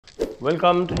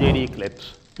Welcome to JD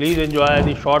Clips. Please enjoy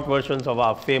the short versions of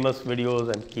our famous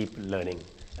videos and keep learning.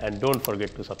 And don't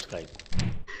forget to subscribe.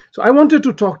 So I wanted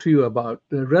to talk to you about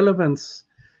the relevance.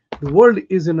 The world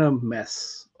is in a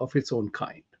mess of its own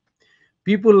kind.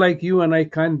 People like you and I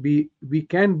we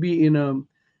can be in a,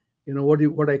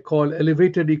 what I call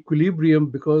elevated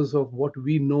equilibrium because of what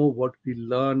we know, what we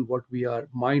learn, what our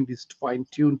mind is fine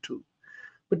tuned to.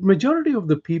 But majority of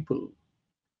the people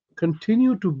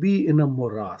continue to be in a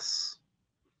morass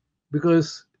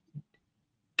because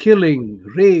killing,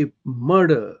 rape,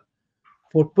 murder,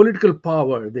 for political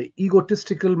power, the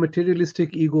egotistical,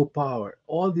 materialistic ego power,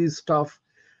 all these stuff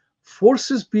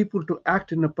forces people to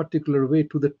act in a particular way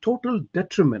to the total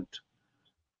detriment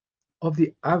of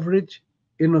the average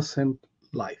innocent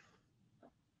life.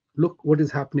 Look what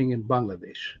is happening in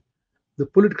Bangladesh. The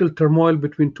political turmoil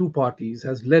between two parties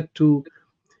has led to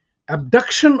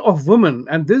abduction of women,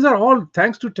 and these are all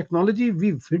thanks to technology.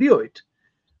 We video it.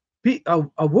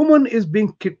 A woman is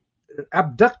being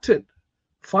abducted.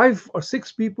 5 or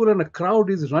 6 people and a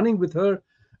crowd is running with her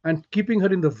and keeping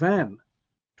her in the van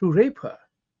to rape her.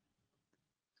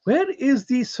 Where is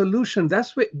the solution?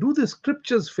 That's why, do the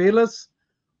scriptures fail us,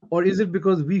 or is it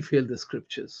because we fail the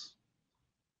scriptures?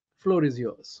 Floor is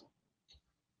yours.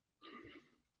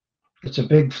 It's a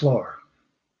big floor,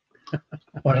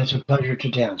 but it's a pleasure to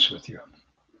dance with you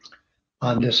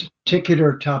on this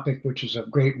particular topic, which is of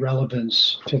great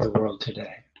relevance to the world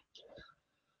today.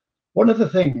 One of the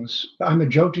things, I'm a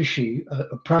Jyotishi,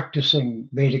 a practicing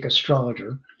Vedic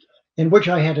astrologer, in which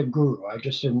I had a guru. I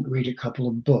just didn't read a couple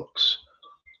of books.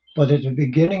 But at the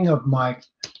beginning of my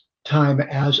time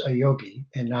as a yogi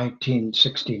in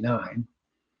 1969,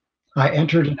 I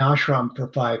entered an ashram for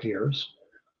 5 years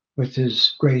with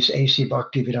His Grace A.C.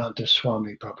 Bhaktivedanta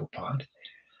Swami Prabhupada.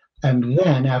 And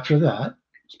then after that,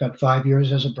 spent 5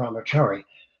 years as a brahmachari.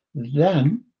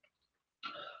 Then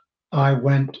I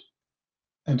went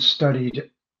and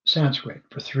studied Sanskrit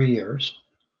for 3 years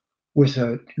with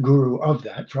a guru of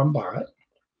that from Bharat.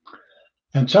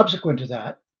 And subsequent to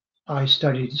that, I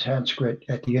studied Sanskrit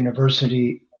at the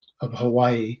University of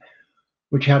Hawaii,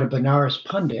 which had a Benares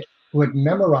Pandit who had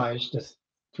memorized the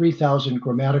 3,000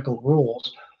 grammatical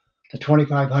rules, the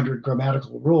 2,500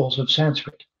 grammatical rules of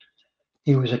Sanskrit.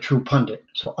 He was a true Pandit.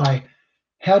 So I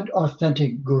had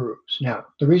authentic gurus. Now,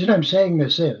 the reason I'm saying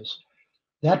this is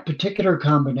that particular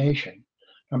combination.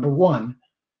 Number one,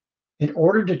 in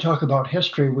order to talk about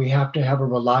history, we have to have a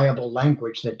reliable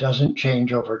language that doesn't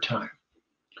change over time.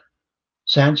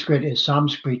 Sanskrit is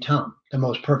Samskritam, the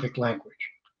most perfect language.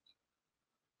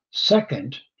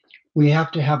 Second, we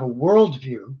have to have a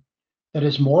worldview that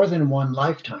is more than one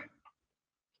lifetime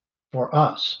for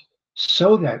us,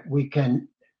 so that we can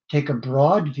take a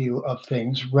broad view of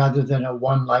things rather than a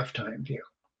one lifetime view.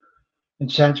 In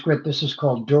Sanskrit, this is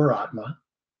called Duratma,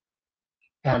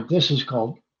 and this is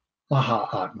called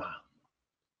Mahatma.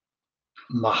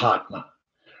 Mahatma.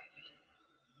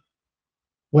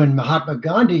 When Mahatma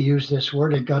Gandhi used this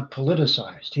word, it got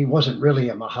politicized. He wasn't really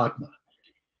a Mahatma.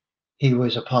 He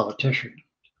was a politician.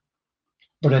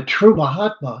 But a true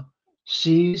Mahatma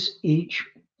sees each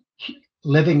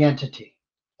living entity,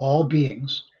 all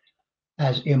beings,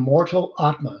 as immortal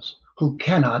Atmas who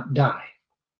cannot die,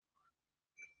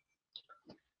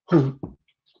 who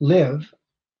live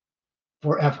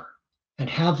forever and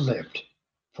have lived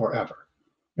forever.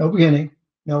 No beginning,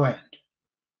 no end.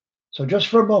 So just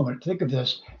for a moment, think of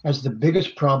this as the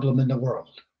biggest problem in the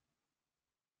world.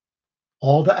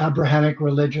 All the Abrahamic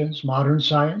religions, modern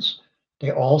science,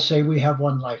 they all say we have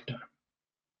one lifetime.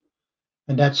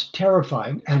 And that's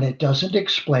terrifying, and it doesn't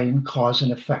explain cause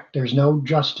and effect. There's no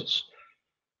justice.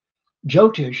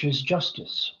 Jyotish is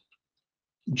justice.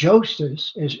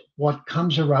 Justice is what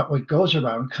comes around, what goes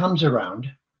around, comes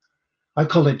around. I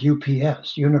call it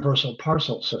UPS, Universal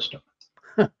Parcel System.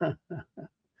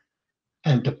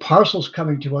 And the parcels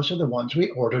coming to us are the ones we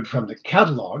ordered from the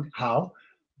catalog. How?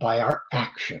 By our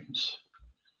actions.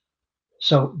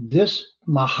 So this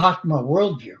Mahatma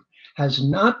worldview has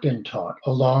not been taught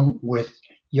along with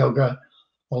yoga,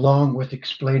 along with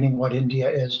explaining what India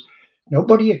is.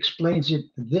 Nobody explains it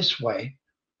this way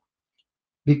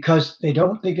because they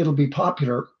don't think it'll be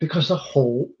popular, because the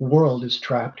whole world is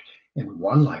trapped in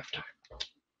one lifetime.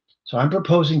 So I'm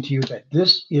proposing to you that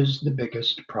this is the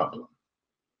biggest problem.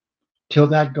 Till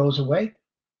that goes away,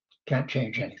 can't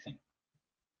change anything.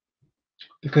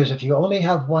 Because if you only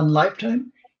have one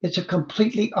lifetime, it's a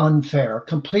completely unfair,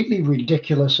 completely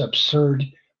ridiculous, absurd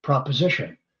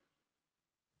proposition.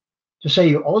 To say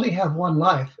you only have one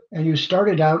life and you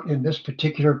started out in this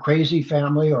particular crazy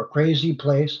family or crazy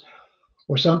place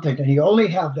or something, and you only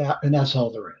have that, and that's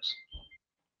all there is.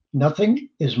 Nothing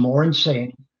is more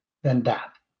insane than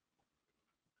that.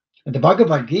 And the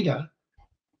Bhagavad Gita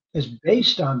is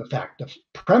based on the fact, the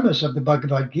premise of the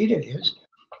Bhagavad Gita is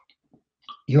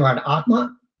you are an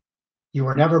Atma, you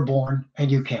were never born,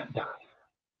 and you can't die.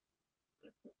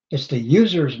 It's the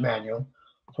user's manual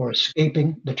for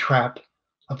escaping the trap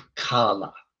of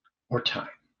Kala, or time.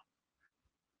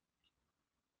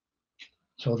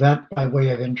 So that by way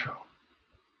of intro.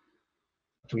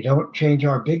 If we don't change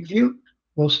our big view,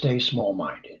 we'll stay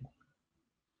small-minded.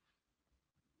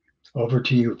 Over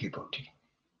to you, Vibhuti.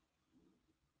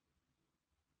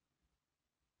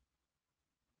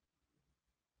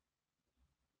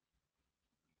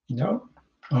 No?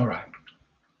 All right.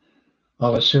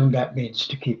 I'll assume that means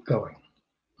to keep going.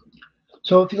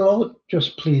 So if you'll all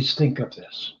just please think of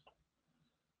this.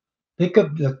 Think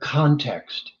of the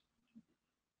context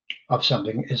of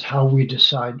something is how we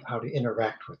decide how to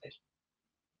interact with it.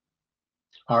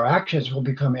 Our actions will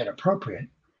become inappropriate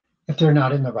if they're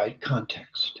not in the right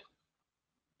context.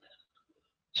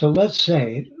 So let's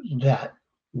say that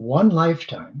one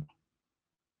lifetime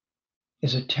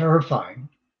is a terrifying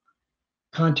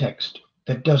context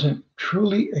that doesn't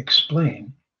truly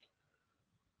explain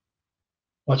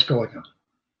what's going on.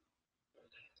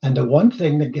 And the one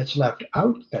thing that gets left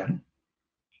out then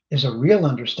is a real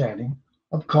understanding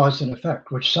of cause and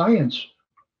effect, which science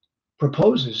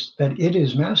proposes that it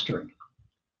is mastering.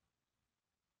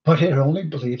 But it only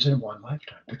believes in one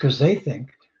lifetime because they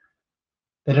think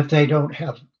that if they don't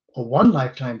have a one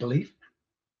lifetime belief,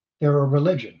 they're a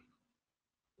religion.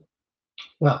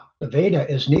 Well, the Veda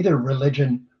is neither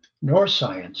religion nor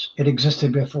science. It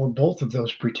existed before both of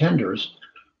those pretenders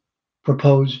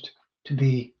proposed to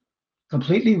be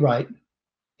completely right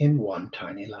in one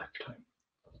tiny lifetime.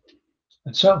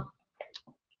 And so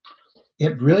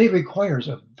it really requires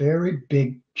a very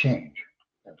big change.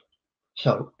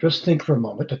 So just think for a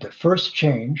moment that the first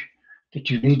change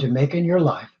that you need to make in your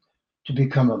life to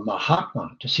become a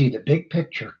Mahatma, to see the big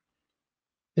picture,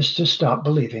 is to stop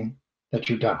believing that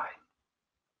you die.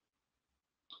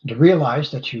 To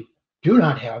realize that you do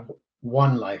not have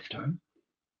one lifetime,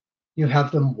 you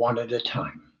have them one at a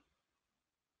time.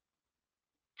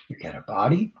 You get a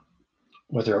body,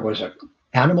 whether it was an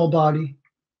animal body,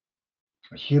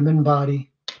 a human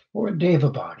body, or a Deva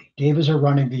body. Devas are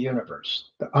running the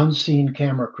universe. The unseen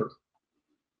camera crew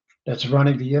that's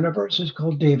running the universe is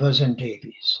called Devas and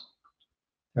Devis.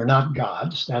 They're not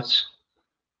gods, that's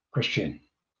Christian.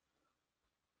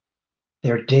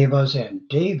 They're Devas and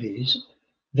Devis.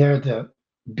 They're the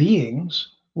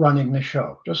beings running the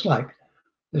show. Just like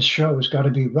this show has got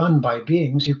to be run by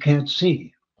beings you can't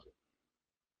see.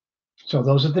 So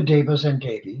those are the Devas and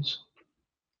Devis.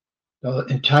 The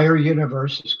entire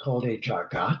universe is called a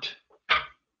Jagat.